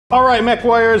Alright, Mech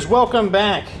Warriors, welcome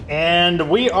back. And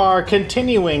we are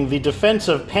continuing the defense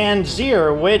of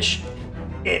Panzyr, which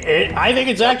I think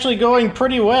it's actually going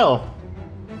pretty well.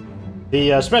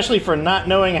 Especially for not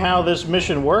knowing how this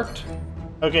mission worked.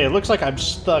 Okay, it looks like I'm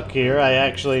stuck here. I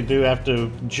actually do have to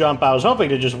jump. I was hoping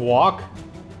to just walk.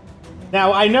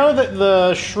 Now, I know that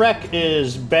the Shrek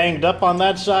is banged up on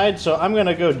that side, so I'm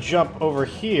gonna go jump over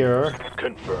here.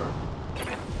 Confirmed.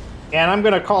 And I'm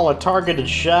gonna call a targeted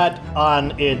shot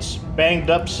on its banged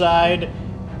up side.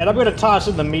 And I'm gonna toss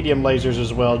in the medium lasers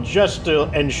as well, just to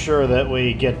ensure that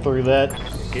we get through that.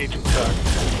 Engaging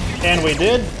target. And we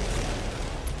did.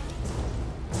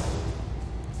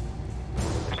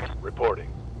 Reporting.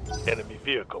 Enemy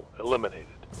vehicle eliminated.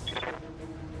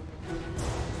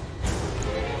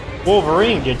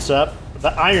 Wolverine gets up.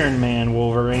 The Iron Man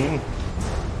Wolverine.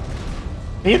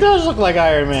 He does look like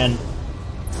Iron Man.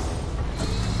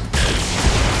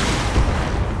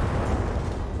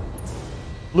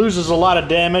 Loses a lot of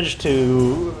damage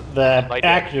to the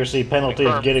accuracy penalty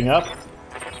of getting up.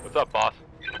 What's up, boss?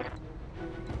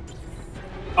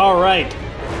 Alright.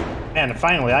 And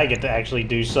finally I get to actually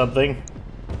do something.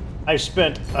 I've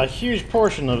spent a huge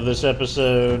portion of this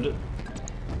episode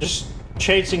just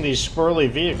chasing these squirrely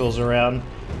vehicles around.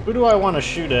 Who do I want to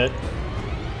shoot at?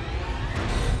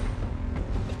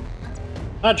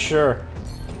 Not sure.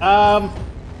 I'm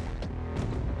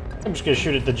just gonna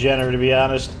shoot at the Jenner, to be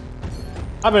honest.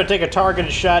 I'm gonna take a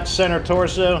targeted shot, center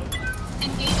torso.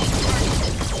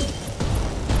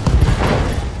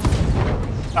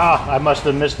 Ah, I must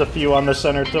have missed a few on the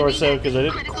center torso because I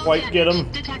didn't quite get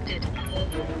him.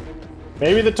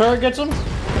 Maybe the turret gets him?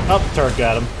 Oh, the turret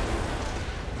got him.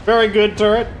 Very good,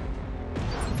 turret.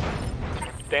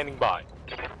 Standing by.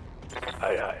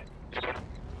 Aye,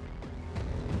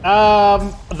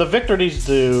 aye. The Victor needs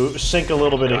to sink a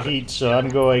little bit of heat, so I'm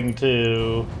going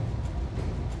to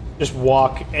just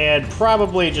walk and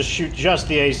probably just shoot just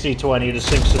the AC-20 to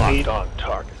sink some heat. Locked on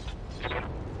target.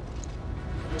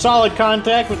 Solid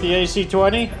contact with the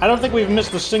AC-20. I don't think we've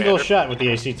missed a single shot with the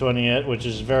AC-20 yet, which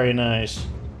is very nice.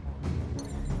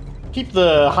 Keep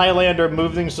the Highlander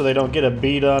moving so they don't get a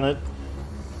bead on it.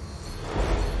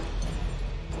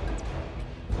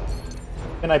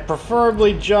 And I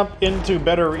preferably jump into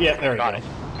better... Yeah, there we go.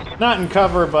 Not in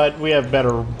cover, but we have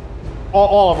better...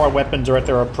 All of our weapons are at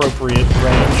their appropriate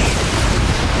range.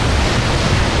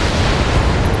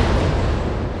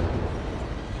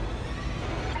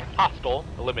 Hostile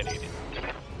eliminated.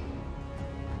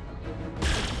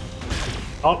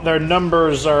 Oh, their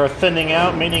numbers are thinning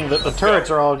out, meaning that the turrets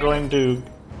are all going to...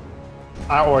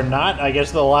 or not. I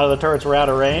guess a lot of the turrets were out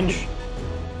of range.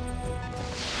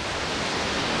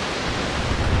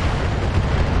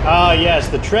 Ah, yes,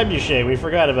 the trebuchet. We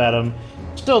forgot about him.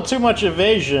 Still too much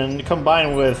evasion,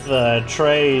 combined with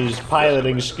Trey's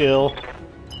piloting skill.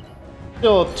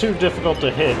 Still too difficult to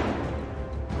hit.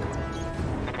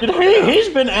 He's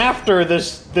been after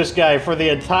this guy for the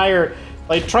entire...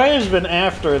 Like, Trey has been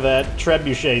after that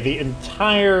trebuchet the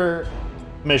entire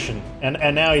mission.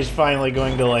 And now he's finally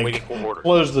going to, like,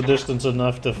 close the distance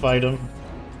enough to fight him.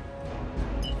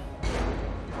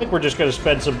 I think we're just going to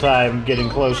spend some time getting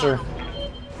closer.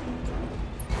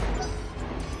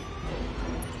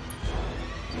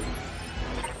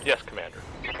 Yes, Commander.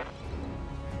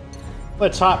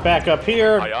 Let's hop back up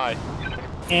here. Aye, aye.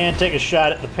 And take a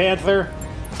shot at the Panther.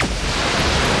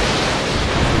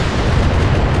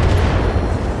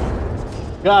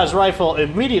 Gauss rifle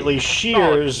immediately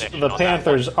shears the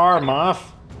Panther's arm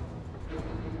off.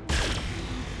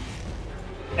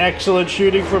 Excellent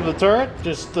shooting from the turret.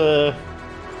 Just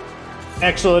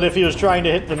excellent if he was trying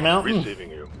to hit the mountain.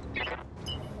 Receiving you.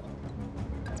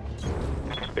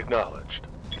 Acknowledged.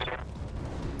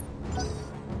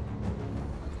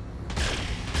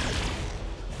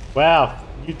 Wow,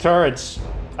 you turrets.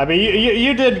 I mean,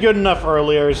 you did good enough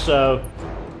earlier, so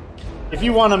if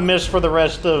you want to miss for the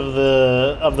rest of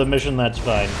the mission, that's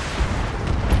fine.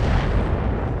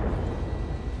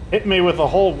 Hit me with a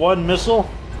whole one missile.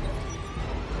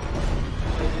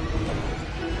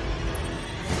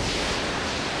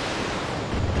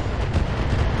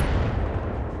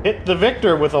 Hit the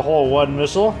Victor with a whole one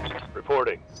missile.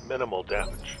 Reporting minimal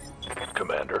damage,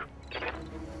 Commander.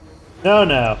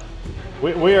 No.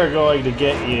 We are going to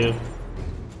get you.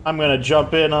 I'm going to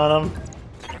jump in on him.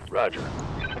 Roger.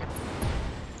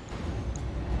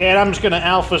 And I'm just going to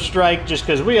alpha strike just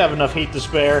because we have enough heat to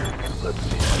spare. Let's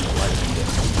see how the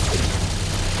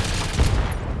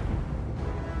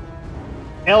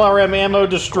light LRM ammo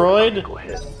destroyed.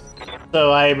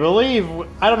 So I believe...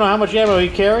 I don't know how much ammo he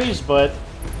carries, but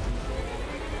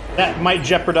that might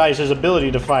jeopardize his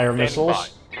ability to fire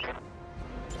missiles.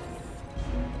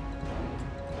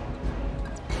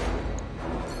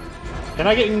 Can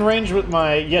I get in range with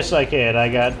my... Yes, I can. I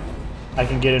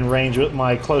can get in range with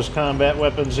my close combat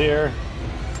weapons here.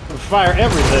 Fire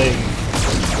everything.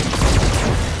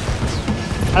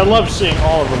 I love seeing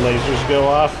all of the lasers go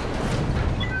off.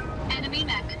 Enemy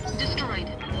mech destroyed.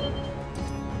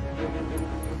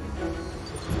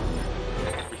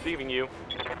 Receiving you.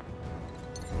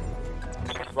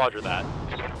 Roger that.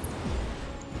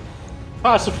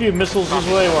 Toss a few missiles his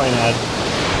way, why not?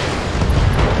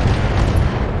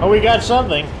 Oh, we got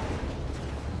something.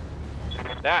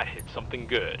 That hit something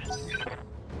good.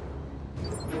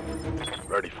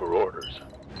 Ready for orders.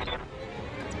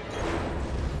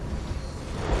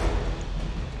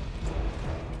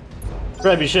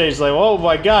 Trebuchet's like, oh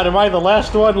my god, am I the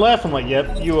last one left? I'm like,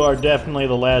 yep, you are definitely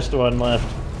the last one left.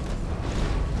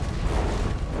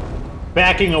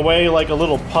 Backing away like a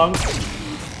little punk.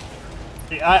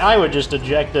 I would just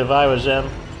eject if I was them.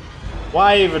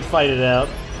 Why even fight it out?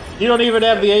 You don't even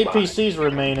have the APCs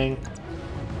remaining.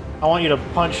 I want you to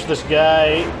punch this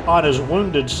guy on his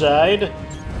wounded side.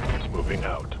 Moving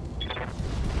out.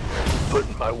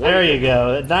 Putting my weight. There you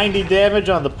go. 90 damage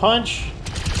on the punch.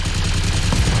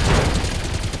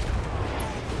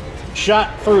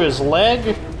 Shot through his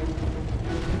leg.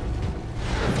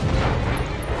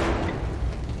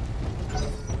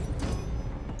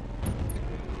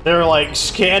 They're like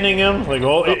scanning him, like,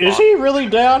 oh, is he really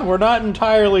down? We're not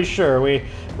entirely sure. We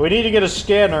need to get a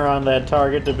scanner on that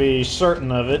target to be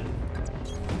certain of it.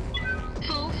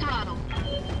 Full throttle.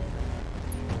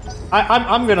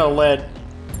 I'm gonna let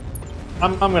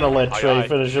Trey Aye.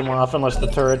 finish him off unless the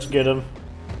turrets get him.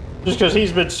 Just because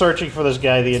he's been searching for this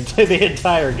guy the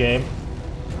entire game.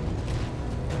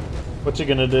 What's he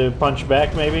gonna do? Punch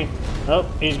back, maybe? Oh,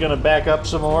 he's gonna back up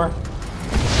some more.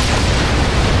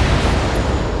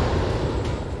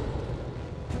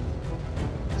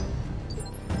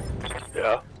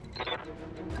 Yeah.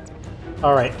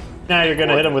 Alright, now you're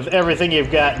gonna hit him with everything you've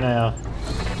got now.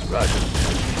 Roger.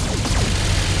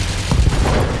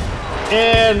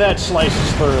 And that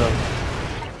slices through him.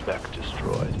 Mech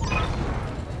destroyed.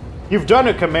 You've done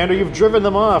it, Commander. You've driven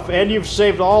them off, and you've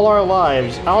saved all our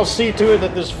lives. I'll see to it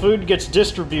that this food gets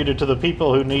distributed to the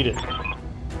people who need it.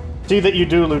 See that you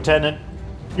do, Lieutenant.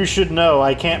 You should know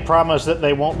I can't promise that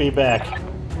they won't be back.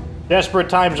 Desperate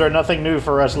times are nothing new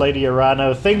for us, Lady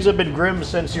Arano. Things have been grim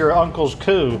since your uncle's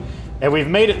coup, and we've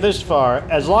made it this far.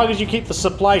 As long as you keep the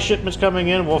supply shipments coming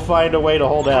in, we'll find a way to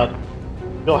hold out.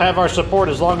 You'll have our support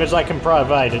as long as I can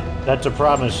provide it. That's a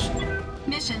promise.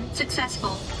 Mission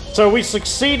successful. So we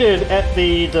succeeded at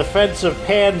the defense of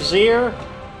Panzyr.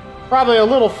 Probably a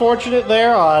little fortunate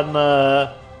there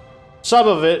on some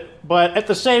of it, but at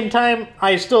the same time,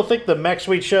 I still think the mechs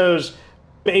we chose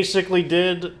basically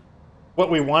did what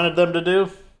we wanted them to do.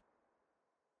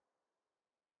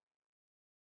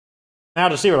 Now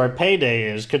to see what our payday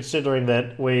is, considering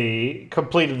that we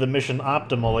completed the mission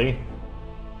optimally.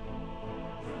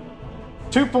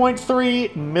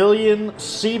 2.3 million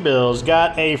C-bills,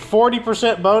 got a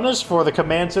 40% bonus for the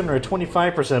command center, a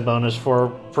 25% bonus for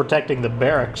protecting the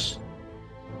barracks.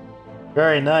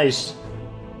 Very nice.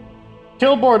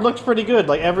 Kill board looks pretty good,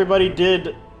 like everybody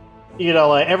did, you know,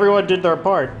 like everyone did their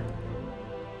part.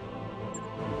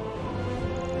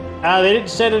 They didn't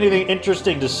send anything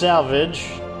interesting to salvage.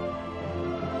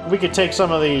 We could take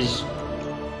some of these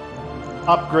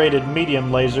upgraded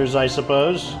medium lasers, I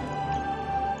suppose.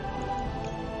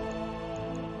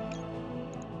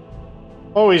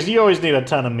 You always need a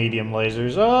ton of medium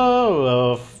lasers.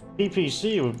 Oh,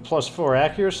 PPC with +4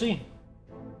 accuracy.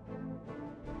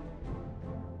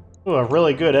 Oh, a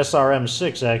really good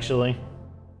SRM-6, actually.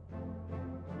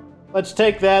 Let's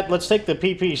take that. Let's take the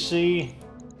PPC.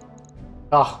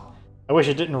 Oh, I wish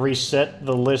it didn't reset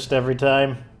the list every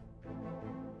time.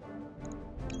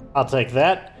 I'll take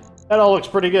that. That all looks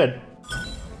pretty good.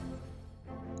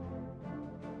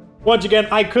 Once again,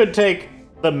 I could take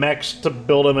the mechs to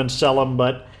build them and sell them,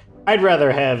 but I'd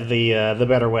rather have the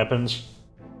better weapons.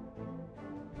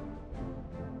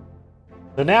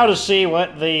 So now to see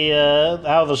what the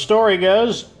how the story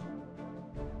goes.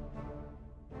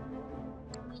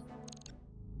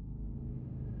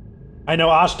 I know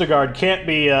Ostegard can't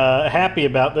be happy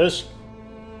about this.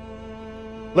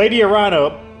 Lady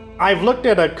Arano, I've looked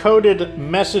at a coded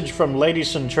message from Lady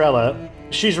Centrella.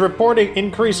 She's reporting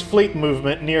increased fleet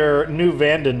movement near New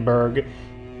Vandenberg.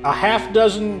 A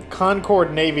half-dozen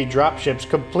Concord Navy dropships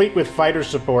complete with fighter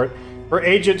support. Her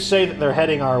agents say that they're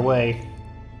heading our way.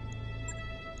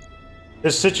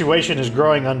 This situation is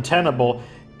growing untenable.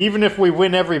 Even if we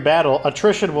win every battle,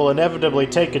 attrition will inevitably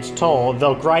take its toll.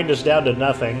 They'll grind us down to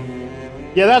nothing.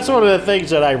 Yeah, that's one of the things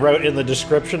that I wrote in the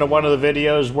description of one of the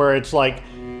videos, where it's like,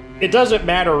 it doesn't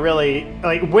matter really.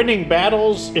 Like, winning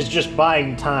battles is just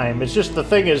buying time. It's just the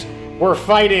thing is, we're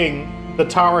fighting the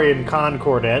Taurian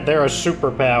Concordat. They're a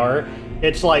superpower.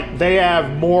 It's like they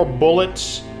have more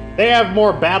bullets. They have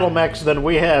more battle mechs than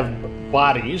we have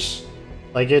bodies.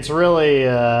 Like, it's really,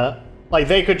 like,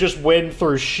 they could just win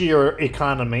through sheer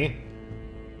economy.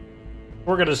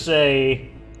 We're gonna say...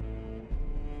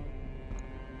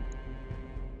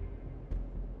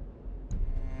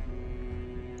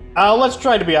 let's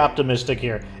try to be optimistic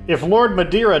here. If Lord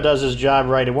Madeira does his job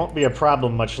right, it won't be a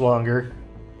problem much longer.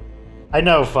 I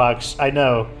know, Fox, I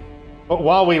know. But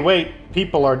while we wait,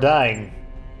 people are dying.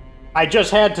 I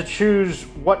just had to choose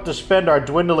what to spend our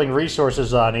dwindling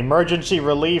resources on. Emergency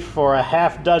relief for a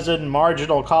half-dozen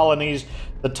marginal colonies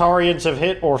the Taurians have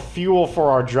hit, or fuel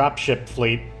for our dropship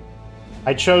fleet.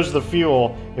 I chose the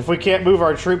fuel. If we can't move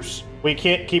our troops, we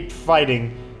can't keep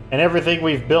fighting, and everything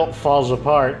we've built falls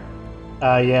apart.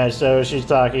 Yeah, so she's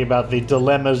talking about the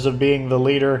dilemmas of being the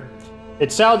leader.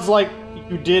 It sounds like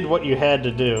you did what you had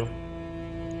to do.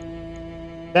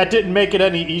 That didn't make it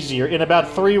any easier. In about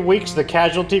 3 weeks, the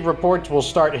casualty reports will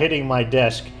start hitting my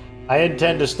desk. I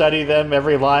intend to study them,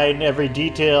 every line, every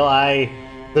detail.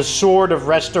 The Sword of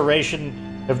Restoration,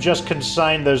 have just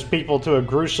consigned those people to a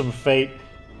gruesome fate.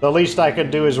 The least I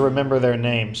can do is remember their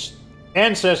names.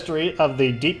 Ancestry of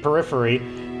the Deep Periphery.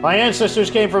 My ancestors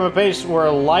came from a place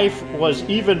where life was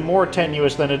even more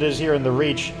tenuous than it is here in the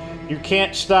Reach. You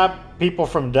can't stop people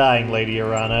from dying, Lady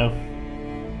Arano.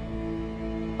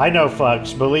 I know,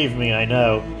 Fugs, believe me, I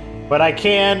know. But I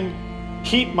can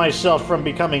keep myself from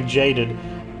becoming jaded.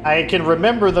 I can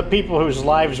remember the people whose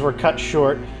lives were cut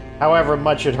short, however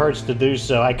much it hurts to do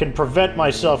so. I can prevent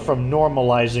myself from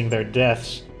normalizing their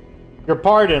deaths. Your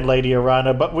pardon, Lady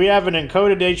Arana, but we have an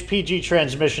encoded HPG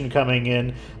transmission coming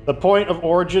in. The point of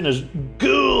origin is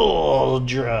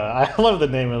Guldra. I love the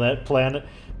name of that planet.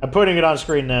 I'm putting it on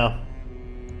screen now.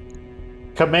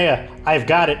 Kamea, I've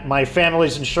got it. My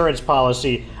family's insurance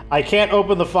policy. I can't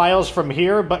open the files from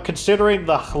here, but considering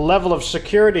the level of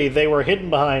security they were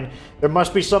hidden behind, there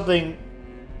must be something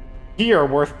here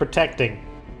worth protecting.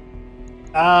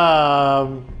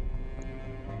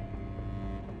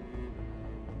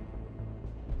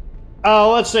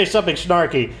 Oh, let's say something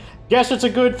snarky. Guess it's a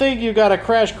good thing you got a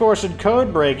crash course in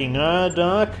code breaking, huh,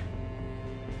 Doc?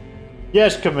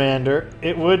 Yes, Commander.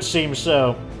 It would seem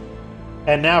so.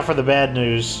 And now for the bad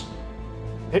news.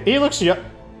 He looks young.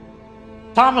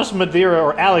 Thomas Madeira,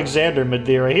 or Alexander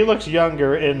Madeira, he looks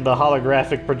younger in the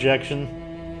holographic projection.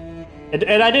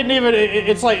 And I didn't even,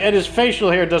 it's like, and his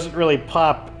facial hair doesn't really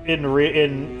pop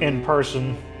in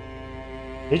person.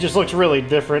 He just looks really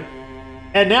different.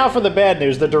 And now for the bad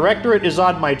news. The Directorate is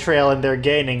on my trail and they're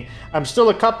gaining. I'm still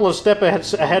a couple of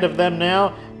steps ahead of them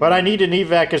now, but I need an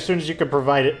evac as soon as you can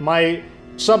provide it. My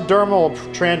subdermal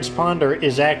transponder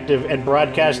is active and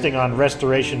broadcasting on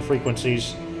restoration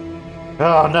frequencies.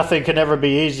 Oh, nothing can ever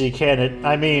be easy, can it?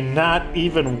 I mean, not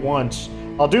even once.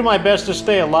 I'll do my best to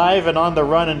stay alive and on the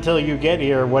run until you get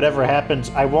here, whatever happens.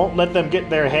 I won't let them get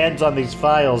their hands on these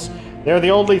files. They're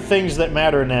the only things that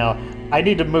matter now. I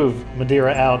need to move.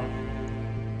 Madeira out.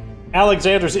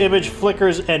 Alexander's image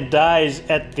flickers and dies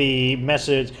at the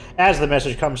message as the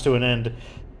message comes to an end.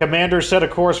 Commander, set a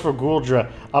course for Guldra.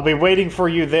 I'll be waiting for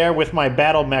you there with my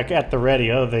battle mech at the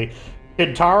ready. Oh, the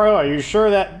Kintaro, are you sure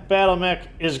that battle mech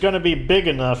is going to be big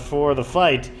enough for the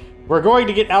fight? We're going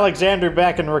to get Alexander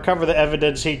back and recover the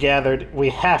evidence he gathered. We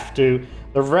have to.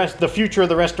 The future of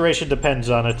the restoration depends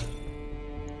on it.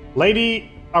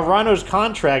 Lady Arano's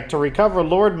contract to recover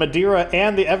Lord Madeira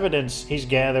and the evidence he's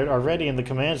gathered are ready in the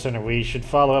command center. We should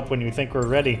follow up when you think we're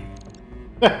ready.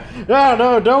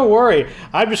 No, don't worry.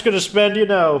 I'm just going to spend,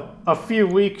 a few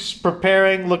weeks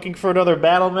preparing, looking for another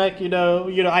battle mech.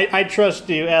 I trust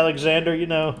you, Alexander.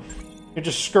 You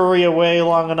just scurry away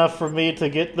long enough for me to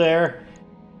get there.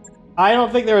 I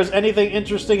don't think there is anything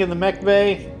interesting in the mech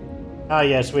bay. Ah,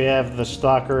 yes, we have the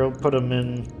Stalker. We'll put him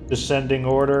in descending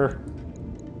order.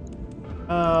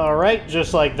 Alright,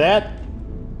 just like that.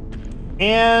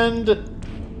 And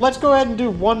let's go ahead and do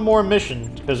one more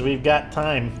mission, because we've got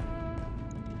time.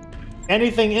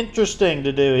 Anything interesting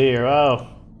to do here? Oh,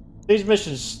 these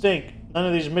missions stink. None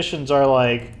of these missions are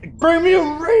like, bring me a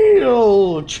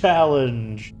real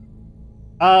challenge.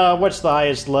 What's the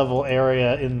highest level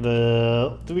area in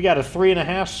the... Do we got a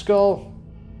 3.5 skull?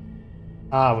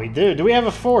 Ah, we do. Do we have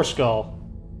a 4 skull?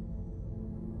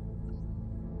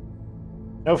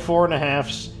 No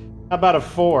 4.5s. How about a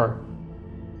 4?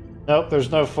 Nope, there's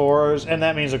no 4s, and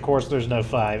that means, of course, there's no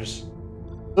 5s.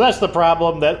 So that's the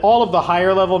problem, that all of the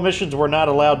higher level missions we're not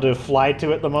allowed to fly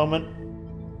to at the moment.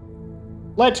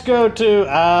 Let's go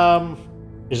to,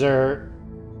 is there...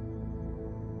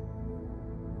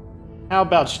 How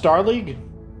about Star League?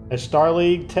 Is Star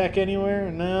League tech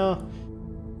anywhere? No.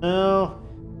 No.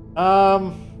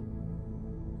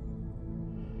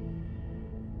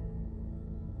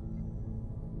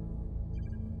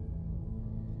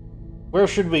 Where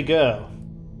should we go?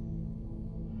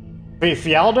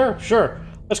 Fjaldr? Sure.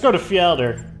 Let's go to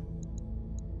Fjaldr.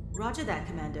 Roger that,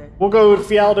 Commander. We'll go to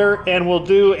Fjaldr and we'll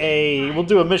do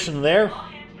a mission there,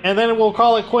 and then we'll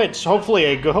call it quits. Hopefully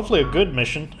a good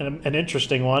mission, an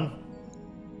interesting one.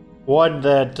 One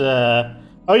that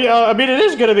oh yeah, I mean it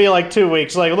is going to be like 2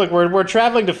 weeks. Like look, we're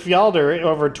traveling to Fjaldr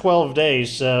over 12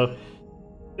 days, so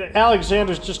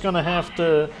Alexander's just going to have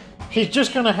to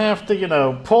you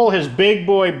know, pull his big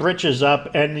boy britches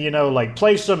up and, you know, like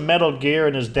play some Metal Gear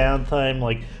in his downtime,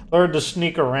 like learn to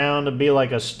sneak around and be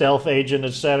like a stealth agent,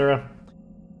 etc.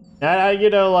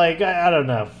 You know, like, I don't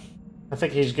know. I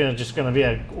think he's just gonna be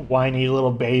a whiny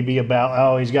little baby about,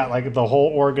 oh, he's got like the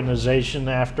whole organization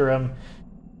after him.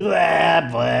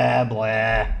 Blah, blah,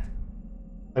 blah.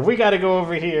 Like, we gotta go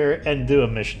over here and do a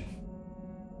mission.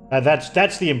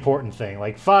 That's the important thing.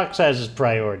 Like, Fox has his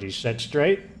priorities set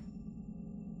straight.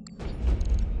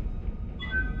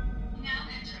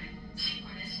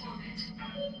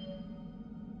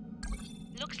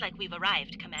 Looks like we've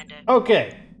arrived, Commander.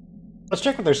 Okay. Let's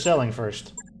check what they're selling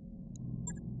first.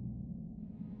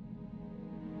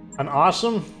 An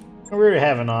awesome? We already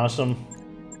have an awesome.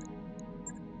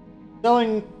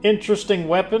 Selling interesting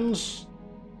weapons.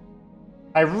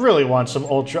 I really want some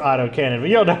ultra autocannon.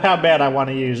 You don't know how bad I want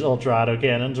to use ultra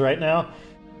autocannons right now.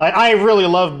 I really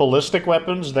love ballistic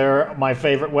weapons. They're my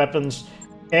favorite weapons.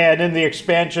 And in the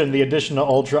expansion, the addition of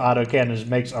ultra autocannons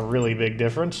makes a really big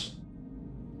difference.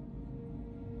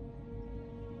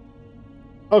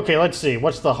 Okay, let's see.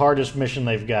 What's the hardest mission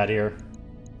they've got here?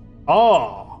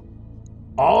 Oh!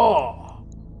 Oh!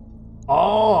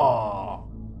 Oh!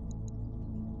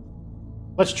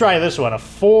 Let's try this one. A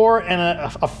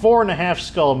 4.5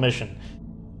 skull mission.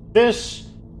 This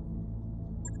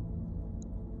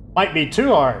might be too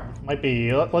hard. Might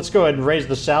be. Let's go ahead and raise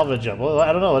the salvage up. Well,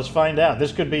 I don't know. Let's find out.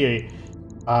 This could be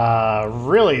a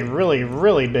really, really,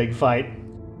 really big fight.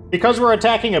 Because we're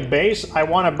attacking a base, I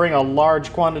want to bring a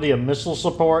large quantity of missile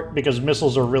support, because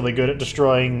missiles are really good at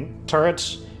destroying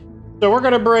turrets. So we're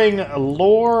going to bring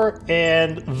Lore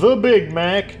and the Big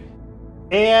Mech,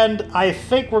 and I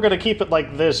think we're going to keep it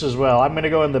like this as well. I'm going to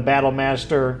go in the Battle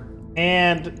Master,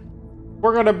 and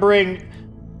we're going to bring...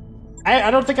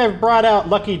 I don't think I've brought out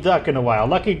Lucky Duck in a while.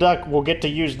 Lucky Duck will get to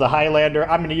use the Highlander.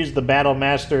 I'm going to use the Battle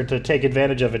Master to take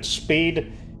advantage of its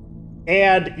speed.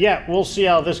 And, yeah, we'll see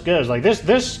how this goes. Like,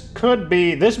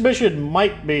 this mission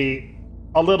might be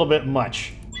a little bit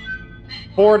much.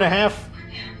 4.5?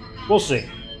 We'll see.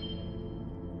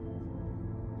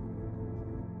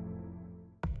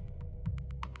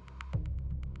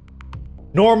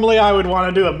 Normally, I would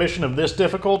want to do a mission of this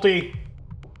difficulty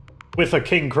with a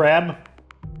King Crab.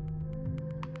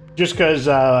 Just because,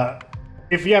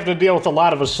 if you have to deal with a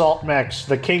lot of assault mechs,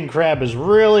 the King Crab is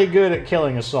really good at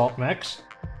killing assault mechs.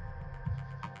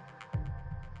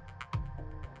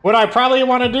 What I probably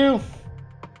want to do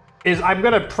is I'm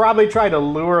going to probably try to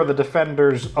lure the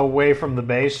defenders away from the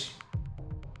base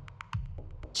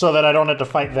so that I don't have to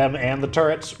fight them and the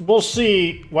turrets. We'll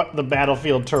see what the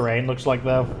battlefield terrain looks like,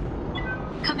 though.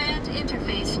 Command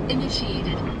interface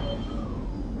initiated.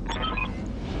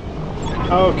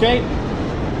 Okay.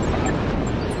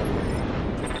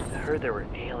 I heard there were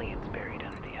aliens buried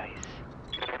under the ice.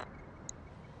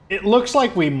 It looks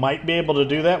like we might be able to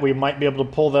do that. We might be able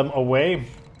to pull them away.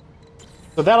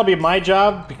 So that'll be my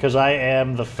job, because I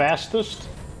am the fastest.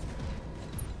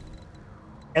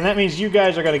 And that means you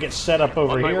guys are going to get set up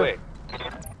over here. Way.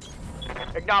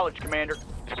 Acknowledge, Commander.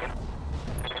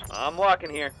 I'm walking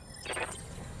here.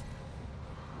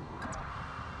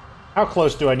 How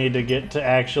close do I need to get to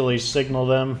actually signal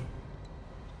them?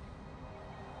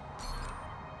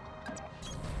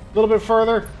 A little bit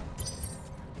further.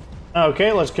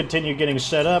 Okay, let's continue getting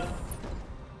set up.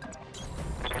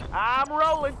 I'm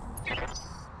rolling.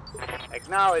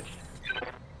 Acknowledged.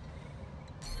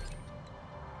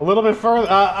 A little bit further.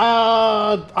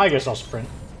 I guess I'll sprint.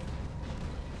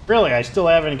 Really, I still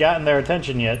haven't gotten their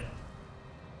attention yet.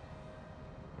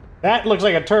 That looks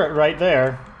like a turret right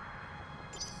there.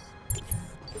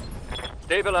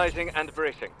 Stabilizing and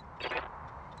bracing.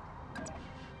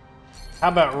 How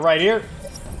about right here?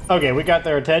 Okay, we got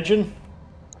their attention.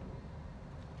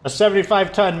 A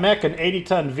 75-ton mech, an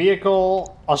 80-ton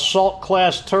vehicle, assault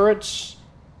class turrets,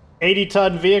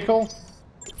 80-ton vehicle.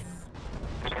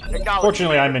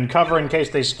 Fortunately, I'm in cover in case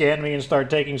they scan me and start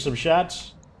taking some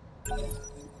shots.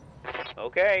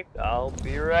 Okay, I'll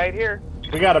be right here.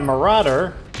 We got a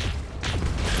Marauder.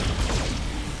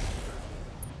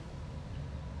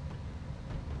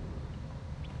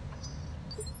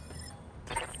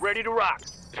 Ready to rock.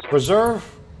 Reserve.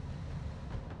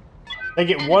 They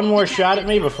get one more shot at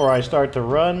me before I start to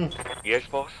run. Yes,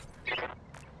 boss.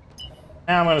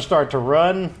 Now I'm going to start to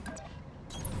run.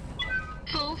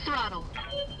 Full throttle.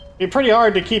 Be pretty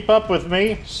hard to keep up with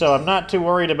me, so I'm not too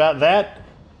worried about that.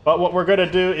 But what we're going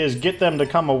to do is get them to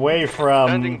come away from...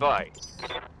 Standing by.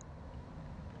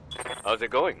 How's it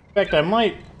going? In fact, I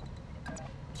might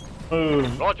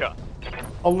move Roger.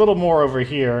 a little more over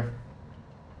here.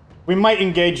 We might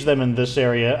engage them in this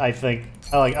area, I think.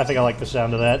 I think I like the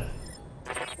sound of that.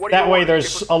 What do you That way want, there's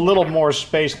skipper? a little more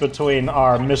space between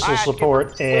our missile Aye, skipper. support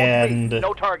Full speed. and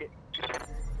No target.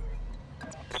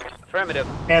 Affirmative.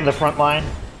 the front line.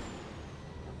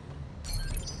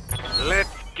 Let's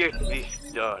get this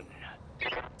done.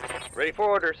 Ready for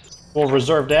orders. We'll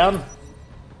reserve down.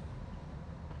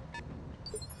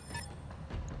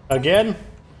 Again.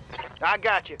 I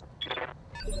got you.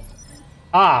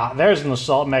 Ah, there's an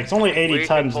assault mech. It's only 80 Waiting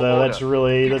tons for though.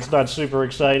 order. That's not super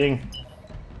exciting.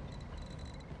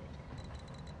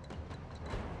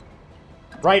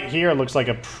 Right here looks like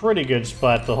a pretty good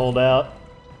spot to hold out.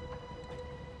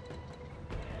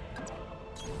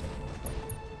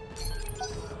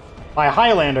 My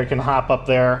Highlander can hop up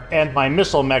there, and my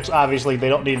missile mechs, obviously, they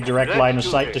don't need a direct Let's line of do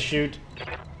sight this. to shoot.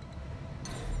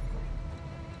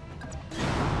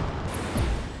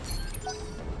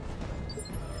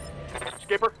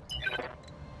 Skipper.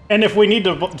 And if we need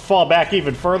to fall back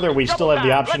even further, we still have the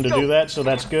down. option to Let's do go. that, so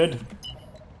that's good.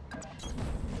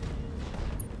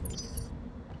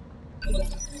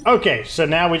 Okay, so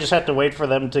now we just have to wait for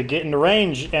them to get into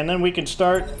range, and then we can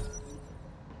start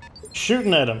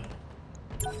shooting at them.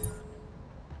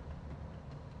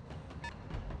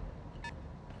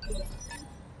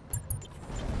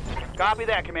 Copy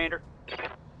that, Commander.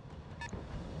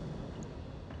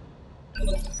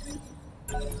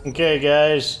 Okay,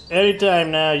 guys,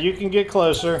 anytime now, you can get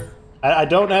closer. I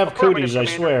don't have cooties, I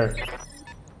swear.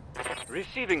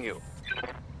 Receiving you.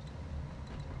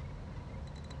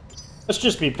 Let's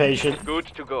just be patient. Good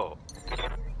to go.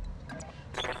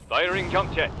 Firing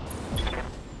jump jet.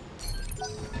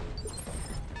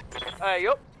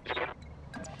 Yup.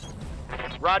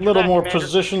 A Roger little that, more Commander.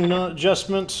 position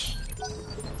adjustments.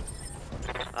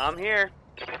 I'm here.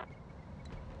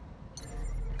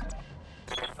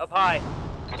 Up high.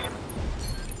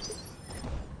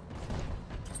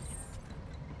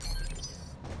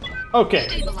 Okay,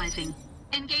 Stabilizing.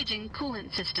 Engaging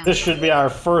coolant system. this should be our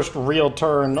first real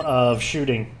turn of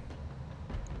shooting.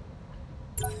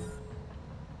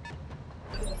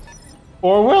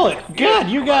 Or will it? God,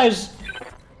 you guys...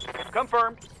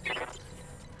 Confirmed.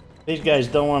 These guys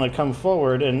don't want to come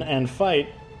forward and fight.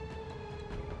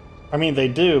 I mean, they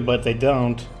do, but they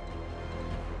don't.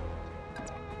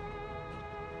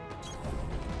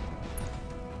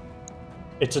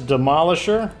 It's a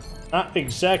demolisher. Not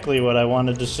exactly what I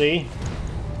wanted to see.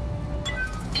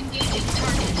 Engaging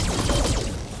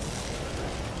target.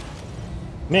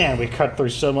 Man, we cut through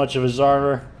so much of his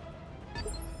armor.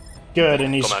 Good,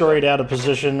 and he Commander. scurried out of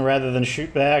position rather than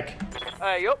shoot back.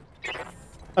 Yup.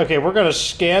 Okay, we're gonna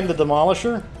scan the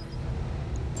demolisher,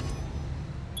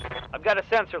 I've got a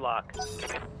sensor lock.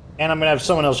 and I'm gonna have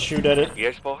someone else shoot at it.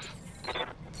 Yes, boss.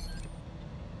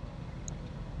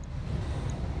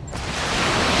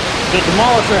 The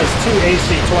demolisher has 2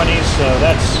 AC-20s, so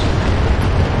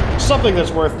that's something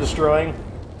that's worth destroying.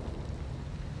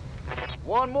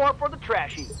 One more for the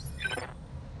trashy.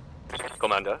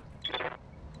 Commander.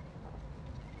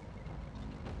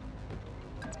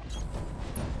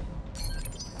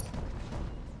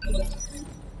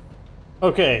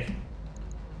 Okay.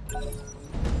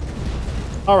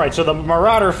 Alright, so the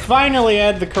Marauder finally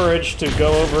had the courage to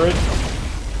go over it.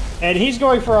 And he's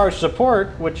going for our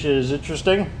support, which is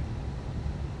interesting.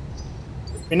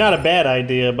 I mean, not a bad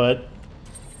idea, but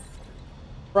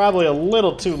probably a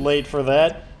little too late for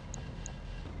that.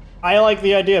 I like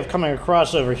the idea of coming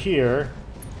across over here,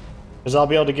 because I'll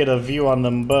be able to get a view on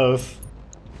them both.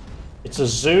 It's a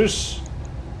Zeus.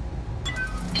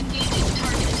 Engaging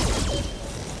target.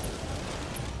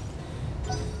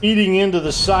 Eating into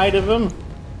the side of him.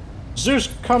 Zeus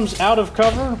comes out of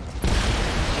cover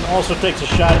and also takes a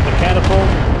shot at the catapult.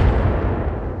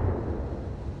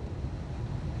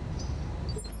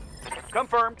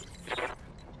 Confirmed.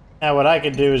 Now what I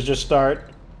could do is just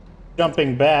start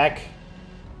jumping back,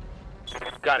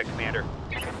 Got it, Commander.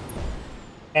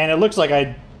 and it looks like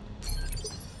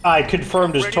I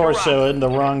confirmed his Ready to torso in the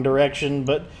wrong direction,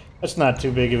 but that's not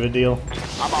too big of a deal.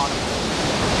 I'm on it.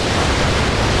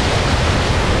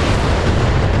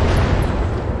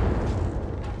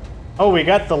 Oh, we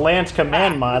got the Lance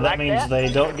Command mod. That like means that? they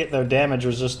don't get their damage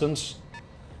resistance.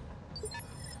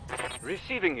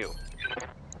 Receiving you.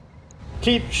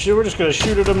 We're just gonna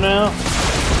shoot at him now.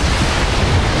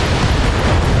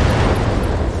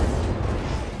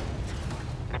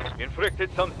 Inflicted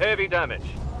some heavy damage.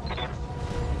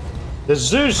 The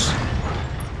Zeus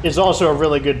is also a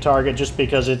really good target just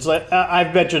because it's like,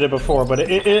 I've mentioned it before, but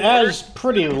it has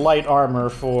pretty light armor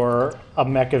for a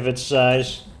mech of its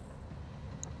size.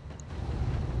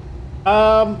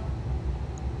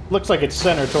 Looks like its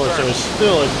center torso is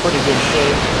still in pretty good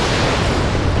shape.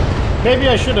 Maybe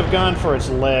I should have gone for its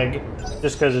leg,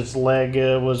 just because its leg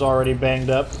was already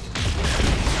banged up.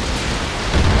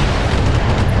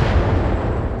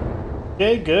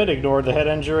 Okay, good. Ignored the head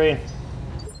injury.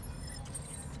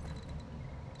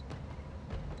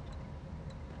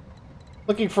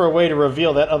 Looking for a way to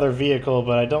reveal that other vehicle,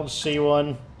 but I don't see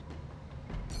one.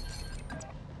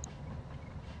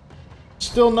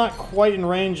 Still not quite in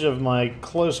range of my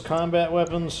close combat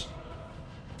weapons.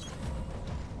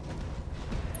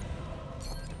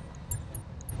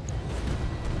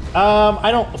 I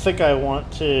don't think I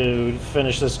want to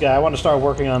finish this guy. I want to start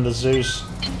working on the Zeus.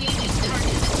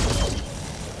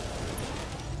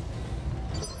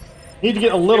 Need to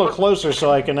get a little closer so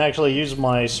I can actually use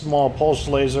my small pulse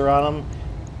laser on him.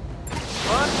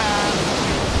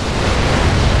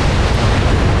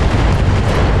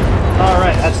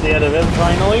 Alright, that's the end of him,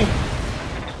 finally.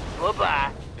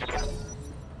 Bye-bye.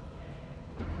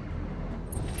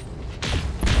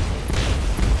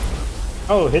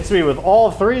 Oh, hits me with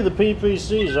all three of the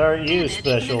PPCs. Aren't you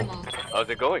special? How's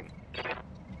it going?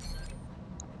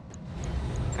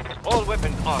 All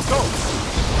weapons are go!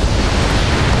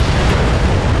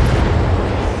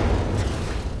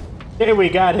 Okay, we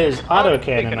got his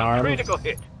autocannon arm. Critical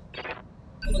hit.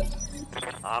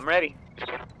 I'm ready.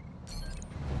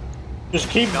 Just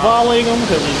keep volleying him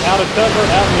because he's out of cover,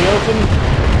 out in the open.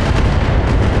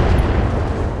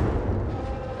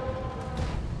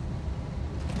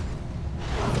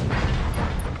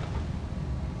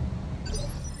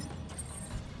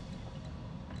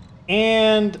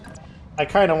 And I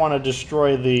kind of want to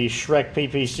destroy the Shrek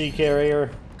PPC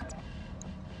carrier.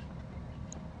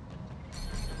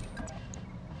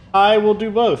 I will do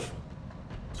both.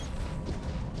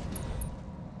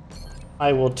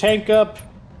 I will tank up.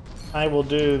 I will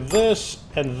do this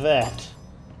and that.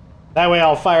 That way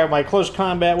I'll fire my close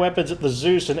combat weapons at the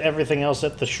Zeus and everything else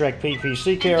at the Shrek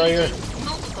PPC carrier.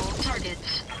 Multiple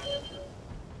targets.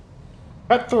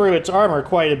 Cut through its armor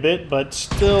quite a bit, but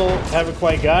still haven't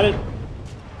quite got it.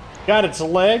 Got its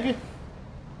leg.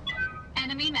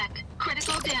 Enemy mech.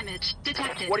 Critical damage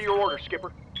detected. What are your orders,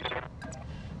 Skipper?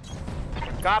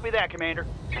 Copy that, Commander.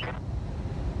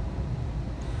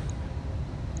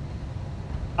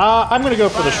 I'm gonna go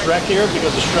for the Shrek here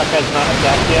because the Shrek has not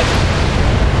attacked yet.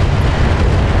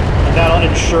 And that'll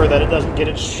ensure that it doesn't get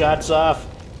its shots off.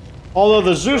 Although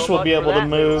the Zeus will be able to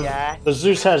move. The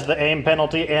Zeus has the aim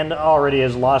penalty and already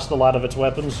has lost a lot of its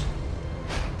weapons.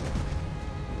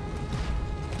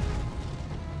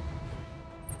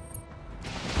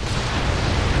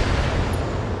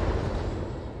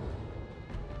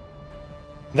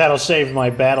 That'll save my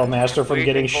Battle Master from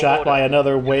getting shot by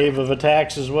another wave of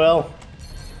attacks as well.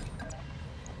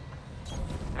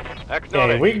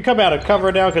 Okay, we can come out of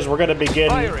cover now because we're going to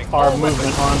begin our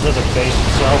movement onto the base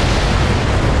itself.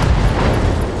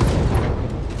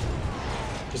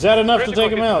 Is that enough to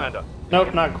take him out?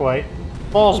 Nope, not quite.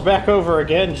 Falls back over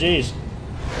again, jeez.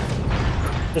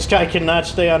 This guy cannot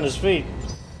stay on his feet.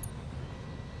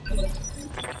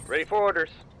 Ready for orders.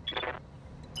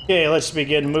 Okay, let's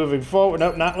begin moving forward.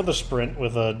 Nope, not with a sprint,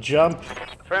 with a jump.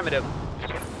 Affirmative.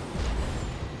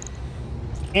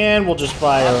 And we'll just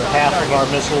fire half of our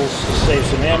missiles to save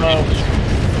some ammo.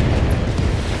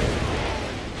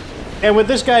 And with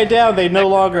this guy down, they no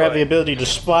longer have the ability to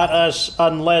spot us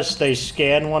unless they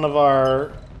scan one of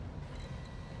our...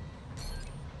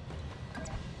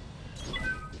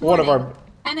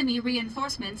 Enemy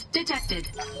reinforcements detected.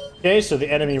 Okay, so the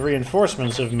enemy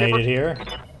reinforcements have made it here.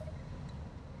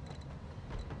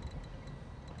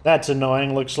 That's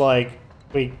annoying. Looks like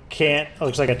we can't...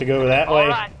 Looks like I have to go that way.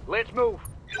 Alright, let's move.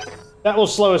 That will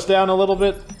slow us down a little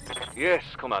bit. Yes,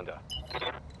 Commander.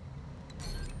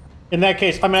 In that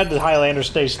case, I'm gonna have the Highlander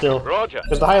stay still. Roger.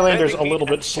 Because the Highlander's a little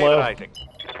bit slow.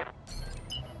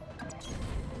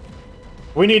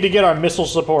 We need to get our missile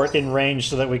support in range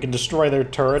so that we can destroy their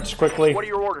turrets quickly. What are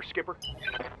your orders, Skipper?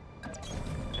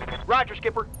 Roger,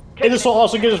 Skipper. And this will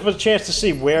also give us a chance to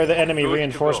see where the enemy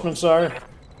reinforcements are.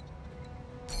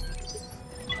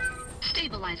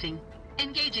 Stabilizing.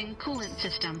 Engaging coolant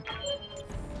system.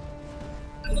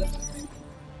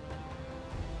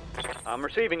 I'm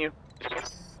receiving you.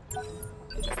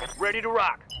 Ready to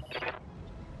rock.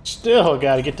 Still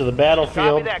gotta get to the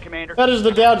battlefield. Copy that, Commander. That is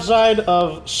the downside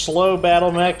of slow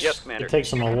battle mechs. Yes, Commander. It takes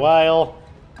them a while.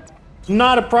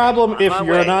 Not a problem if my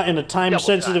you're way. not in a Double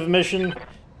time-sensitive time. mission.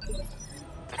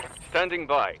 Standing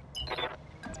by.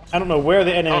 I don't know where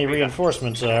the enemy Copy that.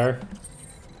 reinforcements are.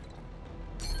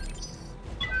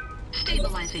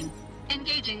 Stabilizing.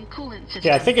 Engaging coolant system.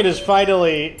 Yeah, I think it is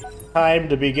finally time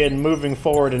to begin moving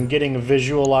forward and getting a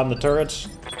visual on the turrets,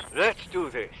 Let's do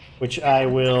this. which I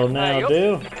will now Yup.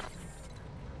 do.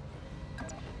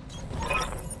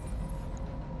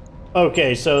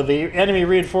 Okay, so the enemy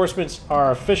reinforcements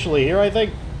are officially here, I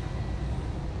think.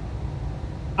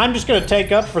 I'm just going to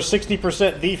take up for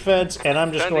 60% defense, and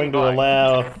I'm just Standing going to by.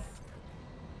 allow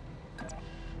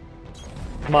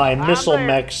my missile there.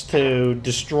 mechs to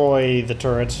destroy the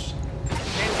turrets.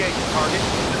 Engage target.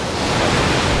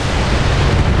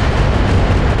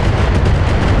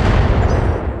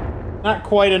 Not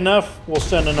quite enough. We'll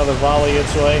send another volley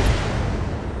its way.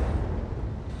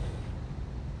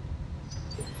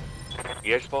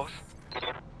 Yes, boss.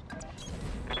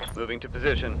 Moving to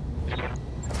position. Engaging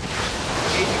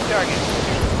target.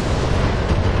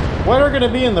 What are going to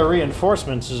be in the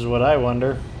reinforcements is what I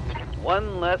wonder.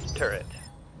 One less turret.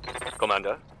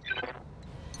 Commander.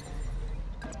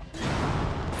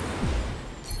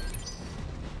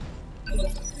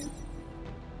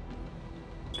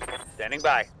 Standing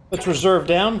by. Let's reserve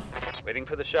down. Waiting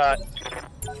for the shot.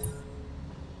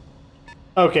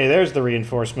 Okay, there's the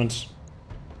reinforcements.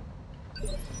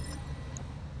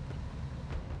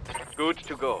 Good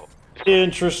to go.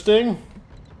 Interesting.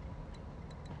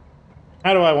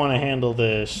 How do I want to handle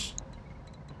this?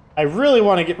 I really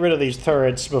want to get rid of these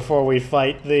turrets before we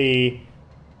fight the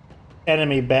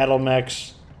enemy battle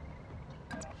mechs.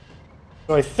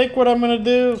 So I think what I'm going to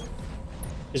do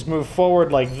is move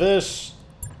forward like this,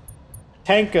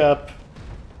 tank up,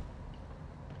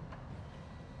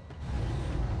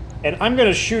 and I'm going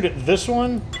to shoot at this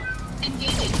one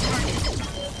Engaging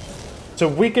target. to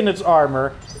weaken its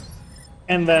armor,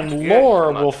 and then Yes, Lore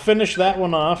come on. will finish that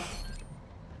one off.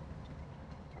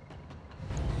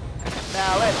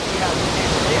 Now let's see how we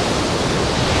handle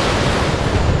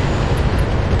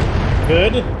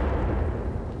Good. this.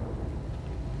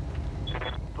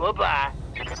 Bye-bye.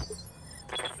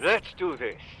 Let's do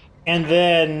this. And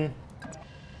then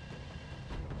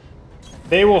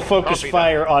they will focus Copy that.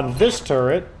 fire on this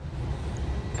turret.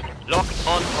 Locked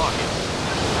on target.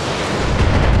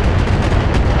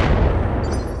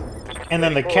 And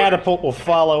then the catapult will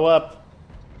follow up.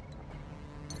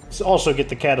 Let's also get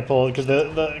the catapult, because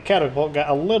the catapult got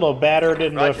a little battered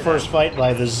in the Roger first that. fight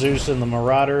by the Zeus and the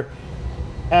Marauder.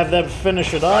 Have them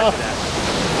finish it off.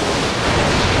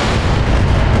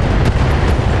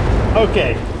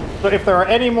 Okay, so if there are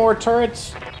any more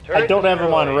turrets, I Turret don't have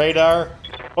them on destroyed. radar,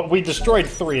 but we destroyed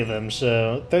 3 of them,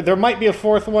 so there might be a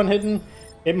 4th one hidden.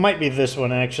 It might be this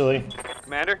one, actually.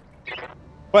 Commander.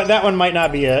 But that one might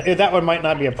not be a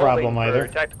problem Holding either.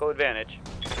 for tactical advantage.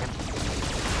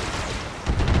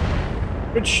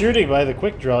 Good shooting by the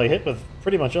quick draw. He hit with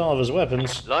pretty much all of his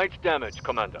weapons. Light damage,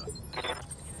 Commander.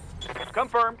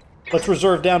 Confirmed. Let's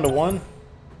reserve down to 1.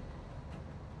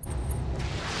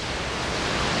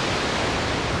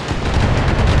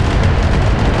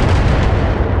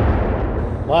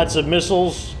 Lots of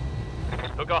missiles.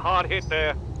 Took a hard hit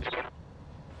there.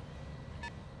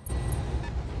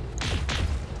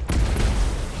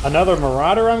 Another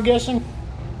Marauder, I'm guessing?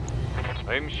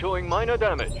 I'm showing minor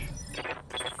damage.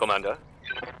 Commander.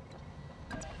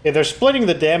 Yeah, they're splitting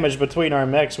the damage between our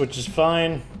mechs, which is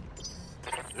fine.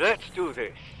 Let's do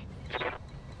this.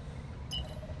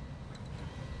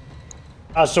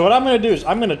 So what I'm going to do is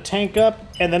I'm going to tank up,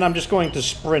 and then I'm just going to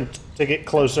sprint to get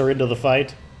closer into the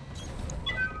fight.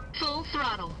 Full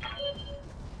throttle.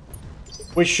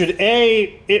 Which should,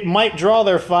 A, it might draw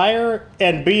their fire,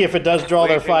 and B, if it does draw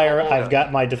their Waiting fire, for order. I've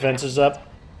got my defenses up.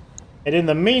 And in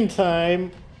the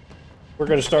meantime, we're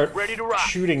going to start Ready to rock.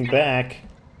 shooting back.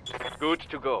 Good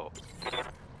to go.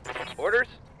 Orders?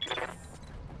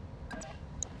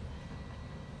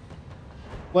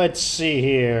 Let's see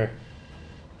here.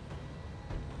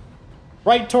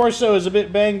 Right torso is a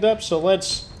bit banged up, so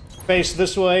let's face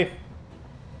this way.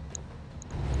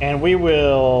 And we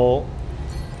will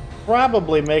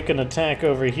probably make an attack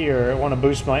over here. I want to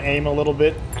boost my aim a little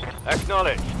bit.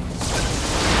 Acknowledge.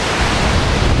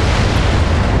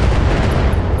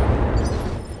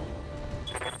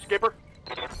 Skipper?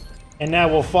 And now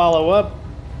we'll follow up.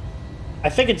 I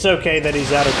think it's okay that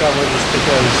he's out of cover just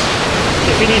because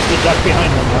if he needs to duck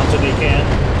behind the mountain, he can.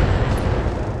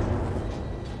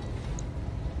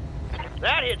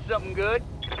 That hit something good.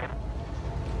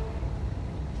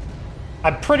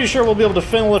 I'm pretty sure we'll be able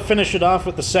to finish it off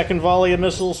with the second volley of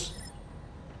missiles.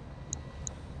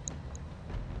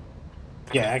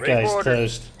 Yeah, that guy's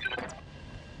toast.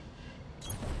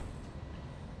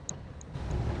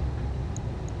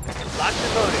 Locked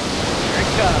and loaded. Here it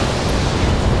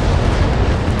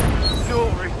comes. No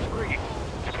retreat.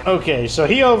 Okay, so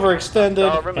he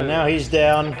overextended, and now he's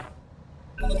down.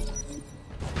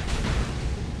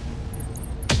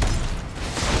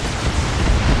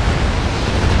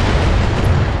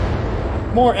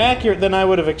 More accurate than I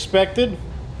would have expected,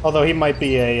 although he might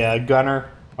be a gunner.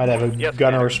 Might have a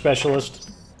gunner or specialist.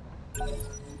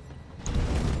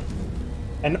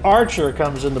 An archer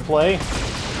comes into play.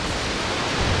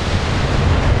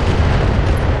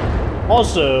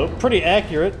 Also, pretty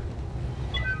accurate.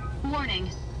 Warning.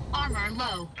 Armor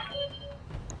low.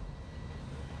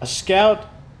 A scout,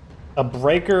 a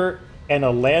breaker, and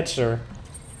a lancer.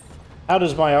 How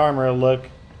does my armor look?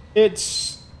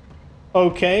 It's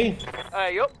okay.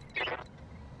 Yup.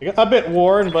 A bit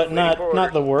worn, but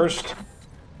not the worst.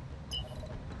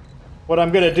 What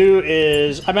I'm gonna do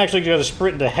is I'm actually gonna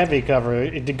sprint into heavy cover.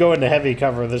 To go into heavy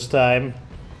cover this time.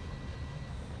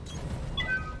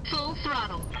 Full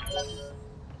throttle.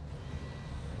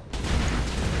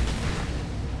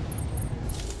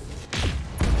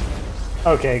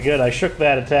 Okay, good. I shook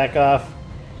that attack off.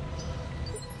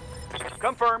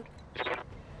 Confirmed.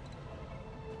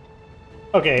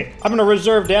 Okay, I'm gonna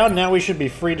reserve down. Now we should be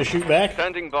free to shoot back.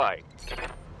 Standing by.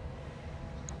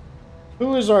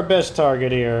 Who is our best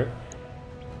target here?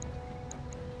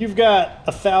 You've got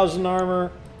 1,000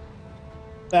 armor,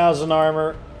 1,000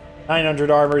 armor,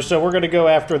 900 armor, so we're gonna go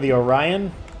after the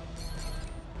Orion.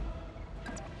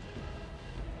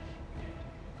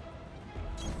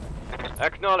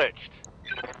 Acknowledged.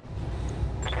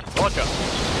 Roger.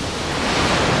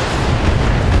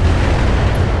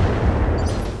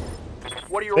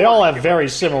 What are your They all orders, have very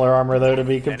similar armor, though, to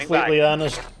be Standing completely by.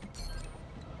 honest.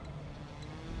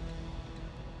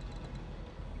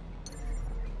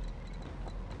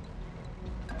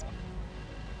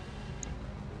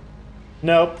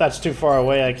 Nope, that's too far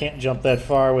away. I can't jump that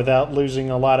far without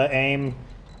losing a lot of aim.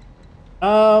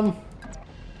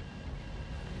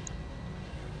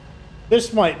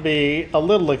 This might be a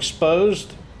little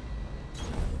exposed.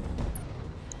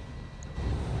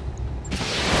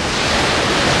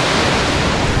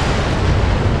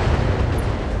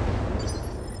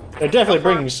 They're definitely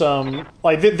bringing some...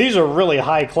 Like, these are really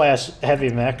high-class heavy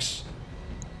mechs.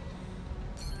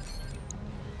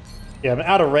 Yeah, I'm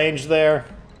out of range there.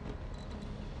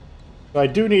 So I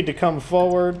do need to come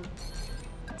forward.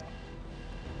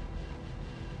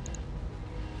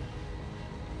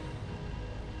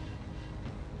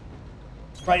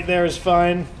 Right there is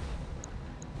fine.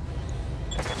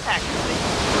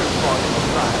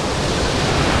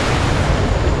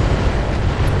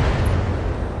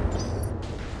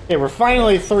 Okay, we're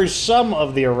finally through some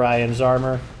of the Orion's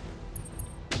armor.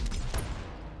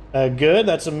 Good,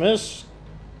 that's a miss.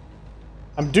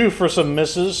 I'm due for some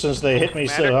misses since they hit me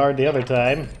so hard the other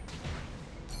time.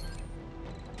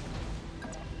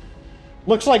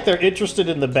 Looks like they're interested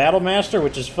in the Battlemaster,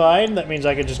 which is fine. That means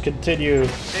I can just continue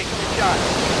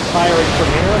firing from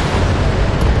here.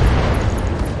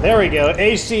 There we go.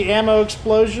 AC ammo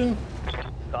explosion.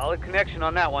 Solid connection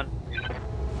on that one.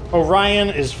 Orion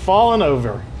is falling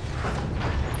over.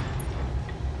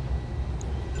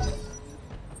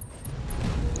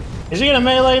 Is he gonna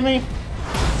melee me?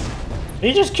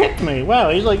 He just kicked me. Wow,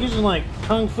 he's like using like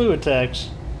kung fu attacks.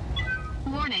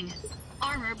 Warning.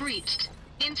 Armor breached.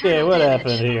 Okay, Internal what damage.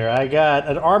 happened here? I got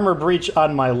an armor breach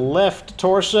on my left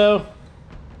torso.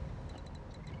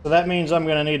 So that means I'm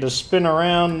gonna need to spin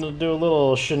around and do a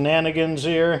little shenanigans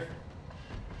here.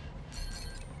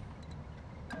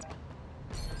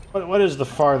 What is the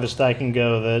farthest I can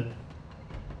go that...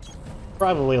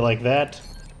 Probably like that.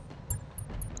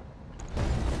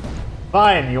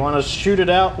 Fine, you want to shoot it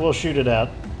out? We'll shoot it out.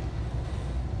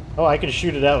 Oh, I can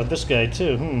shoot it out with this guy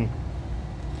too,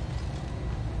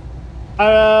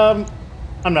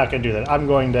 I'm not gonna do that. I'm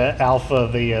going to alpha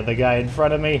the guy in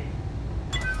front of me.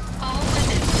 All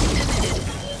weapons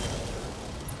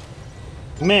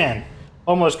committed. Man,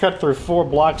 almost cut through 4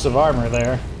 blocks of armor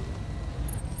there.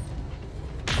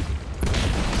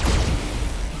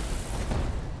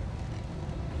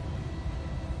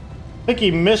 I think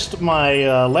he missed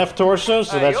my left torso,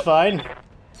 so that's fine.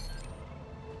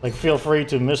 Like, feel free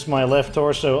to miss my left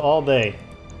torso all day.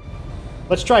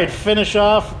 Let's try and finish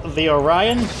off the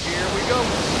Orion. Here we go.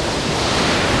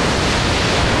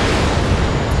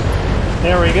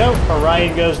 There we go.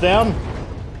 Orion goes down.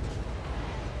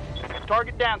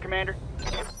 Target down, Commander.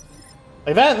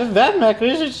 Like that mech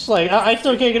is just like I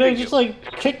still can't get it. It just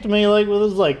like kicked me like with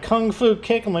his like kung fu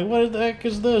kick. I'm like, what the heck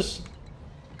is this?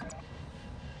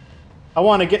 I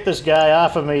want to get this guy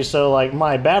off of me, so like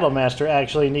my battle master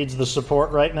actually needs the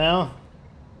support right now.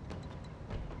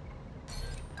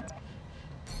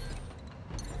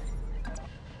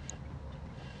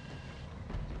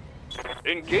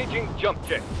 Engaging jump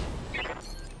jet.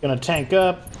 Gonna tank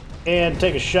up and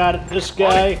take a shot at this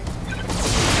guy.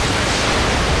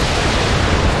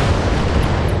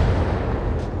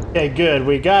 Okay, good.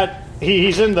 We got...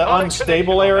 He's in the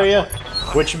unstable area,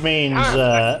 which means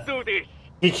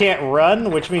he can't run,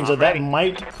 which means that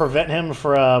might prevent him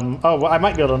from... Oh, well, I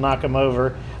might be able to knock him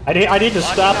over. I need to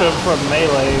stop him from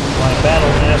melee, my battle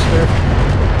master.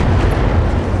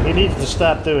 He needs to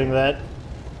stop doing that.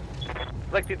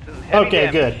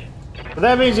 Okay, good. But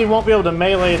that means he won't be able to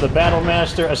melee the battle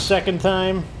master a second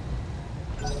time.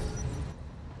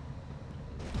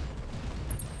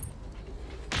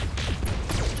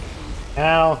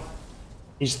 Now,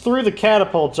 he's through the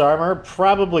catapult's armor,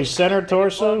 probably center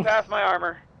torso. Past my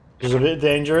armor. Which is a bit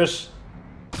dangerous.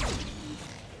 And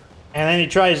then he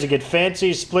tries to get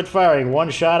fancy, split firing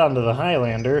one shot onto the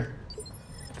Highlander.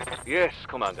 Yes,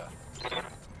 Commander.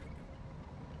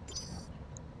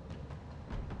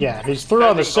 Yeah, he's through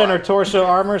on the center torso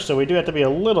armor, so we do have to be a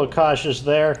little cautious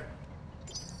there.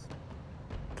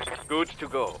 Good to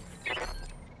go.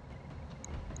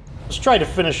 Let's try to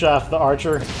finish off the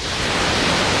archer.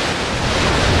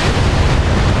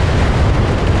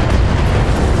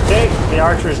 Okay, the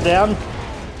archer's down.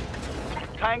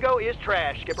 Tango is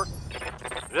trash, Skipper.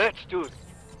 Let's do it.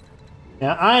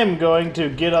 Now, I am going to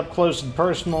get up close and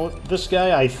personal with this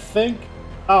guy, I think.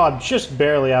 Oh, I'm just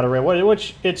barely out of range.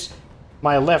 Which, it's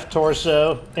my left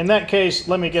torso. In that case,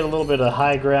 let me get a little bit of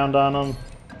high ground on him.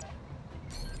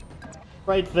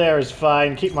 Right there is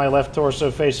fine. Keep my left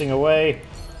torso facing away.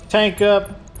 Tank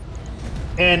up.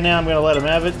 And now I'm going to let him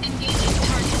have it.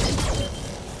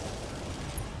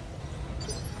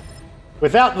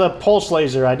 Without the pulse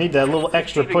laser, I need that little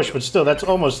extra push, but still, that's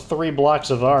almost 3 blocks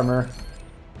of armor.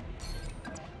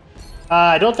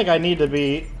 I don't think I need to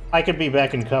be... I could be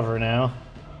back in cover now.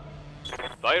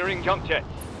 Firing jump jet.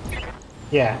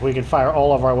 Yeah, we can fire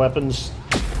all of our weapons.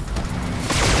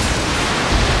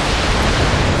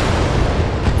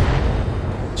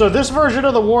 So this version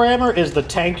of the Warhammer is the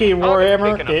tanky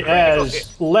Warhammer. It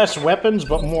has less weapons,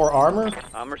 but more armor.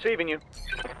 I'm receiving you.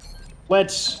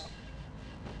 Let's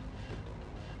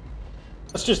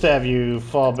just have you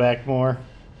fall back more.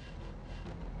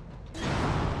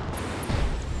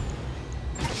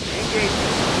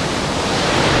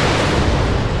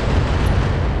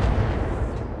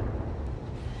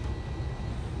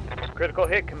 Critical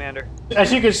hit, Commander.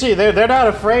 As you can see, they're not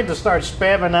afraid to start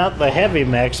spamming out the heavy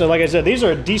mechs. So like I said, these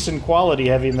are decent quality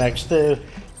heavy mechs too.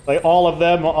 Like all of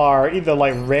them are either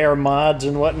like rare mods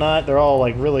and whatnot. They're all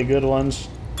like really good ones.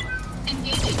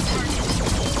 Engaging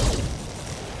target.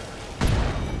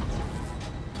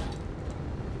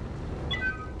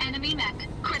 Enemy mech.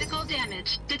 Critical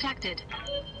damage detected.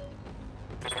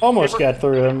 Almost got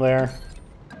through him there.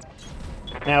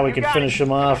 Now we can finish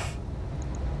him off.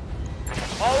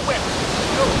 All weapons.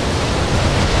 Go.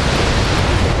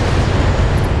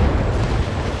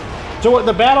 So what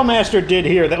the Battlemaster did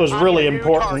here that was really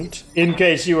important, in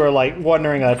case you were like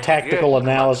wondering a tactical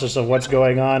analysis of what's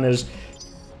going on, is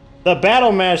the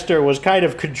Battlemaster was kind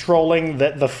of controlling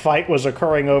that the fight was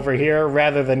occurring over here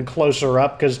rather than closer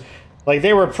up, because like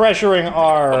they were pressuring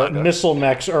our missile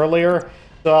mechs earlier.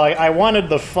 So I wanted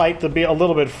the fight to be a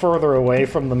little bit further away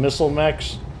from the missile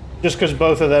mechs, just because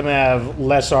both of them have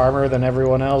less armor than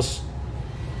everyone else.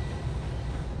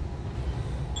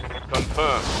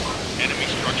 Confirm. Enemy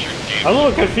structure damage. I'm a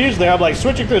little confused there. I'm like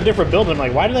switching through a different building. I'm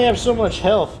like, why do they have so much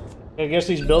health? I guess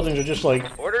these buildings are just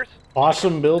like Orders?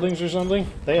 awesome buildings or something.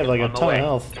 They have like a ton of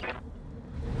health.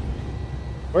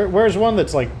 Where's one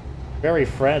that's like very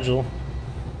fragile?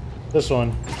 This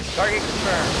one. Target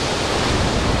confirmed.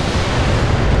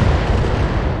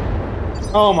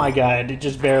 Oh my god, it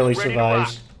just barely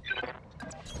survives.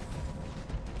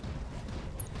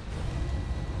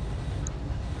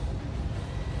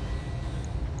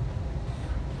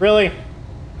 Really?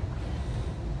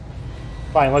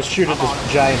 Fine, let's shoot at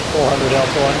this giant 400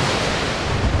 health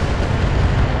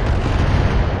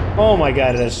one. Oh my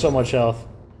god, it has so much health.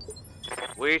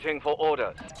 Waiting for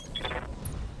orders.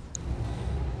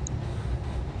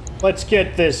 Let's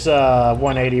get this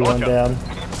 181 down.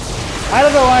 I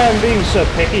don't know why I'm being so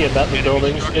picky about the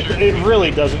buildings. It really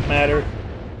doesn't matter.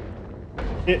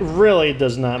 It really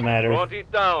does not matter. Want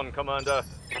it down, Commander.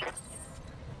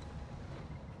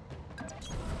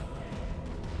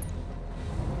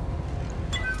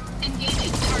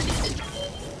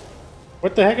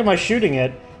 What the heck am I shooting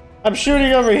at? I'm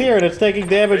shooting over here and it's taking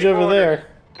damage over there.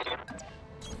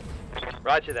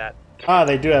 Roger that. Ah,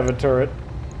 they do have a turret.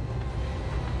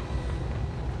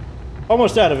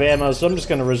 Almost out of ammo, so I'm just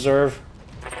gonna reserve.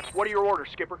 What are your orders,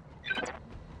 Skipper?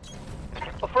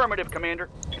 Affirmative, Commander.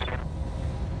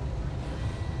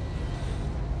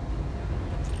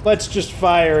 Let's just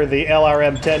fire the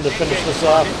LRM-10 to finish this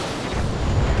off.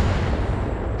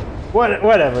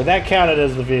 Whatever, that counted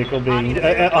as the vehicle being,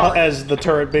 as the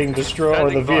turret being destroyed,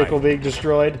 or the vehicle being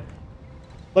destroyed.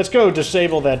 Let's go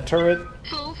disable that turret.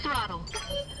 Full throttle.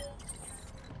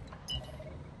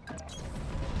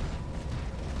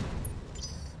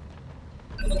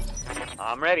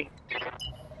 I'm ready.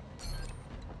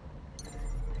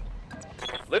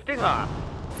 Lifting off.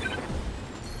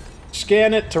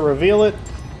 Scan it to reveal it.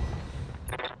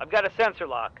 I've got a sensor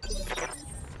lock.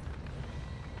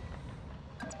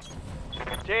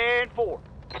 10-4.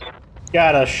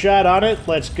 Got a shot on it.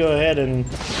 Let's go ahead and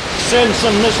send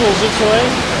some missiles its way.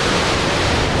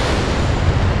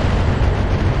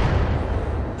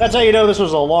 That's how you know this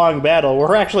was a long battle.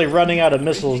 We're actually running out of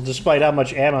missiles despite how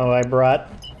much ammo I brought.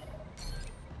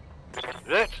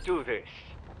 Let's do this.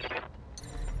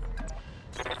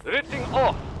 Lifting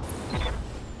off.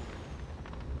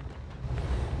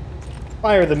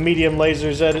 Fire the medium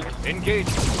lasers at it. Engage.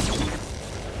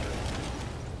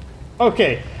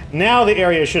 Okay, now the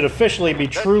area should officially be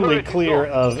truly clear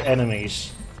of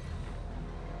enemies.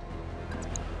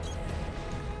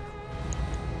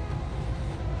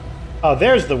 Oh,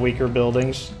 there's the weaker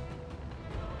buildings.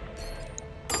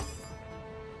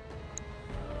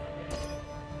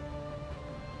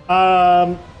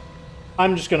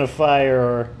 I'm just gonna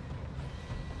fire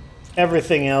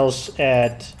everything else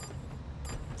at...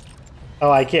 Oh,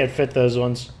 I can't fit those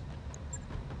ones.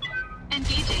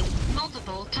 Engaging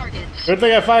multiple targets. Good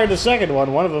thing I fired the second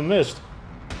one. One of them missed.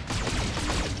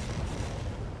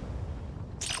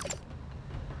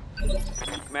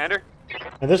 Commander?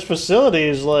 And this facility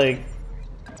is like...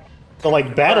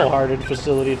 the, battle-hardened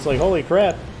facility. It's like, holy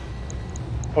crap.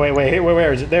 Oh, wait,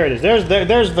 where is it? There it is.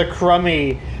 There's the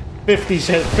crummy 50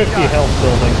 health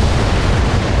building.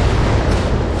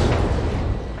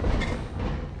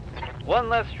 One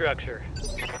less structure.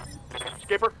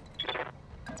 Skipper?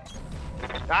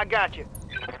 I got you.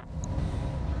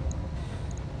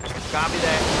 Copy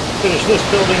that. Finish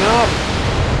this building off.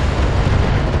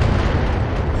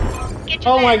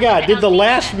 Oh my god, did the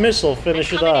last missile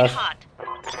finish it off?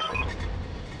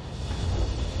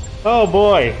 Oh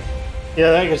boy. Yeah,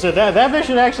 like I said, that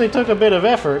mission actually took a bit of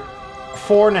effort.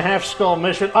 4.5 skull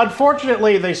mission.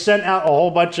 Unfortunately, they sent out a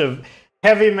whole bunch of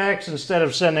heavy mechs instead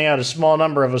of sending out a small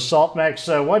number of assault mechs.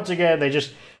 So once again, they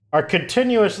just are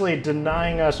continuously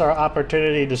denying us our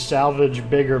opportunity to salvage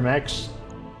bigger mechs.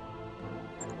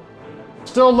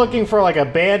 Still looking for like a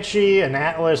Banshee, an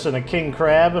Atlas, and a King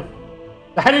Crab.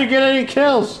 I didn't get any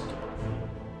kills!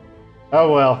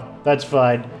 Oh well, that's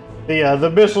fine.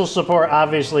 The missile support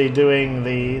obviously doing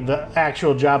the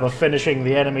actual job of finishing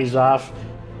the enemies off.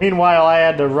 Meanwhile, I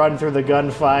had to run through the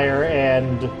gunfire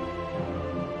and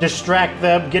distract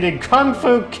them, getting kung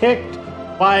fu kicked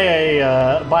by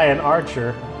an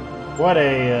archer. What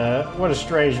a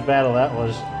strange battle that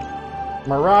was.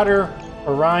 Marauder,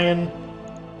 Orion,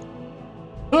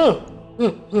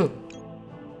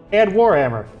 and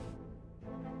Warhammer.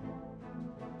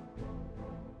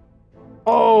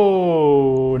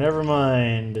 Oh, never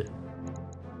mind.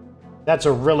 That's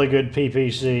a really good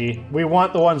PPC. We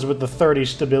want the ones with the 30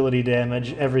 stability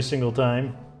damage every single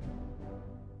time.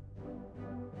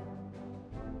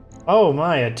 Oh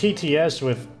my, a TTS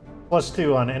with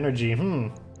 +2 on energy.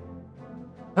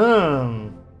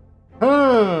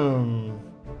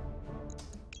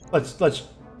 Let's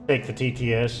take the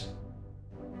TTS.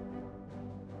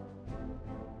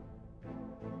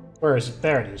 Where is it?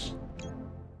 There it is.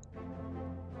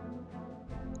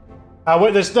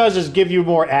 What this does is give you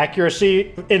more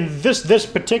accuracy. In this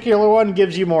particular one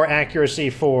gives you more accuracy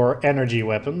for energy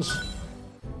weapons.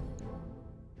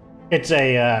 It's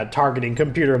a targeting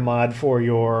computer mod for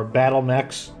your battle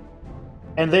mechs.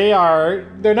 And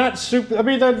they're not super, I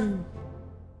mean,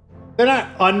 they're not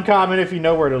uncommon if you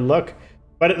know where to look,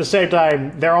 but at the same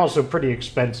time, they're also pretty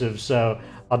expensive, so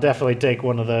I'll definitely take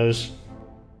one of those.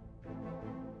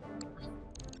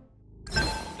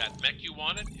 That mech you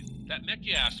wanted, that mech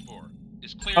you asked for,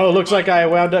 is clear. Oh, looks like I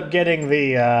wound up getting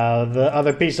the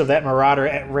other piece of that Marauder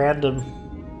at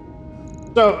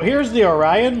random. So, here's the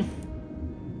Orion.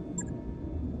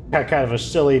 Got kind of a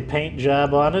silly paint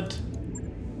job on it.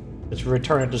 Let's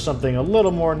return it to something a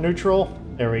little more neutral.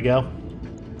 There we go.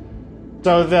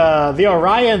 So the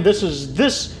Orion, this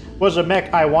was a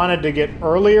mech I wanted to get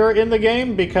earlier in the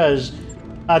game because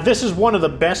this is one of the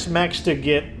best mechs to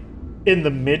get in the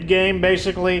mid-game,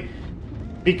 basically.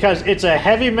 Because it's a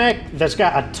heavy mech that's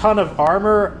got a ton of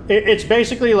armor. It's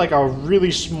basically like a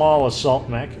really small assault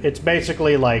mech. It's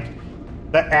basically like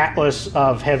the Atlas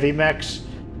of heavy mechs.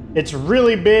 It's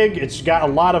really big, it's got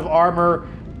a lot of armor,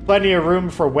 plenty of room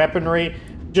for weaponry.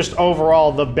 Just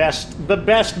overall the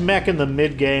best mech in the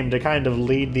mid-game to kind of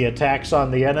lead the attacks on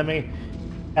the enemy.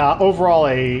 Overall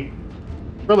a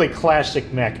really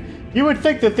classic mech. You would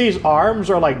think that these arms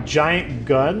are like giant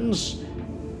guns,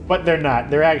 but they're not.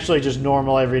 They're actually just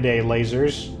normal everyday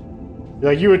lasers.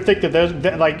 Like you would think that those,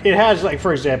 like it has, like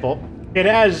for example, it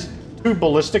has 2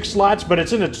 ballistic slots, but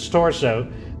it's in its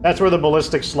torso. That's where the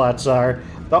ballistic slots are.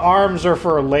 The arms are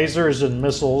for lasers and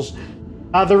missiles.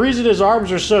 The reason his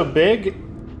arms are so big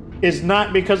is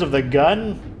not because of the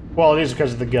gun. Well, it is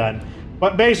because of the gun.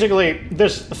 But basically,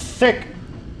 this thick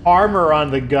armor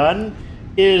on the gun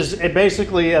is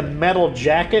basically a metal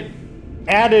jacket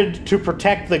added to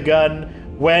protect the gun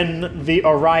when the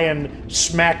Orion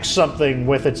smacks something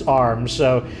with its arms.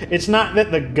 So it's not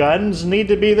that the guns need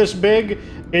to be this big,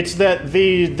 it's that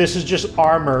this is just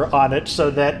armor on it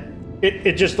so that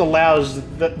it just allows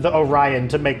the Orion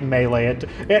to make melee.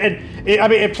 I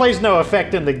mean, it plays no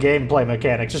effect in the gameplay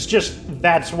mechanics. It's just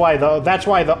that's why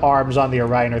the arms on the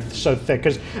Orion are so thick.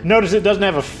 Because notice it doesn't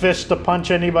have a fist to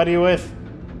punch anybody with,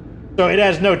 so it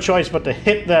has no choice but to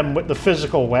hit them with the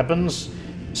physical weapons.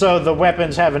 So the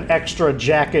weapons have an extra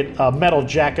jacket, a metal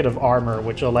jacket of armor,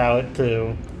 which allow it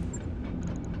to,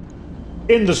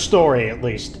 in the story at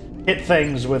least, hit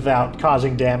things without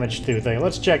causing damage to things.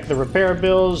 Let's check the repair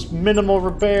bills. Minimal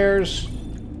repairs.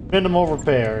 Minimal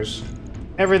repairs.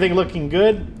 Everything looking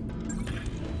good.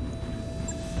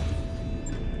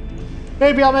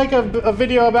 Maybe I'll make a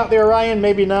video about the Orion,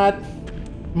 maybe not.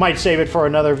 Might save it for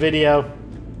another video.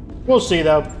 We'll see,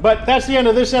 though. But that's the end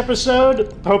of this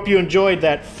episode. Hope you enjoyed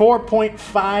that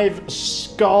 4.5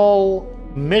 skull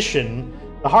mission.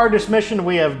 The hardest mission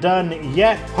we have done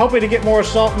yet. Hoping to get more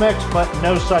assault mechs, but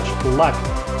no such luck.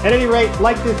 At any rate,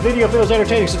 like this video if it was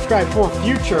entertaining, subscribe for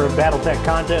future BattleTech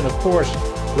content. And of course,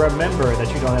 remember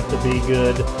that you don't have to be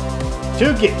good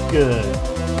to get good.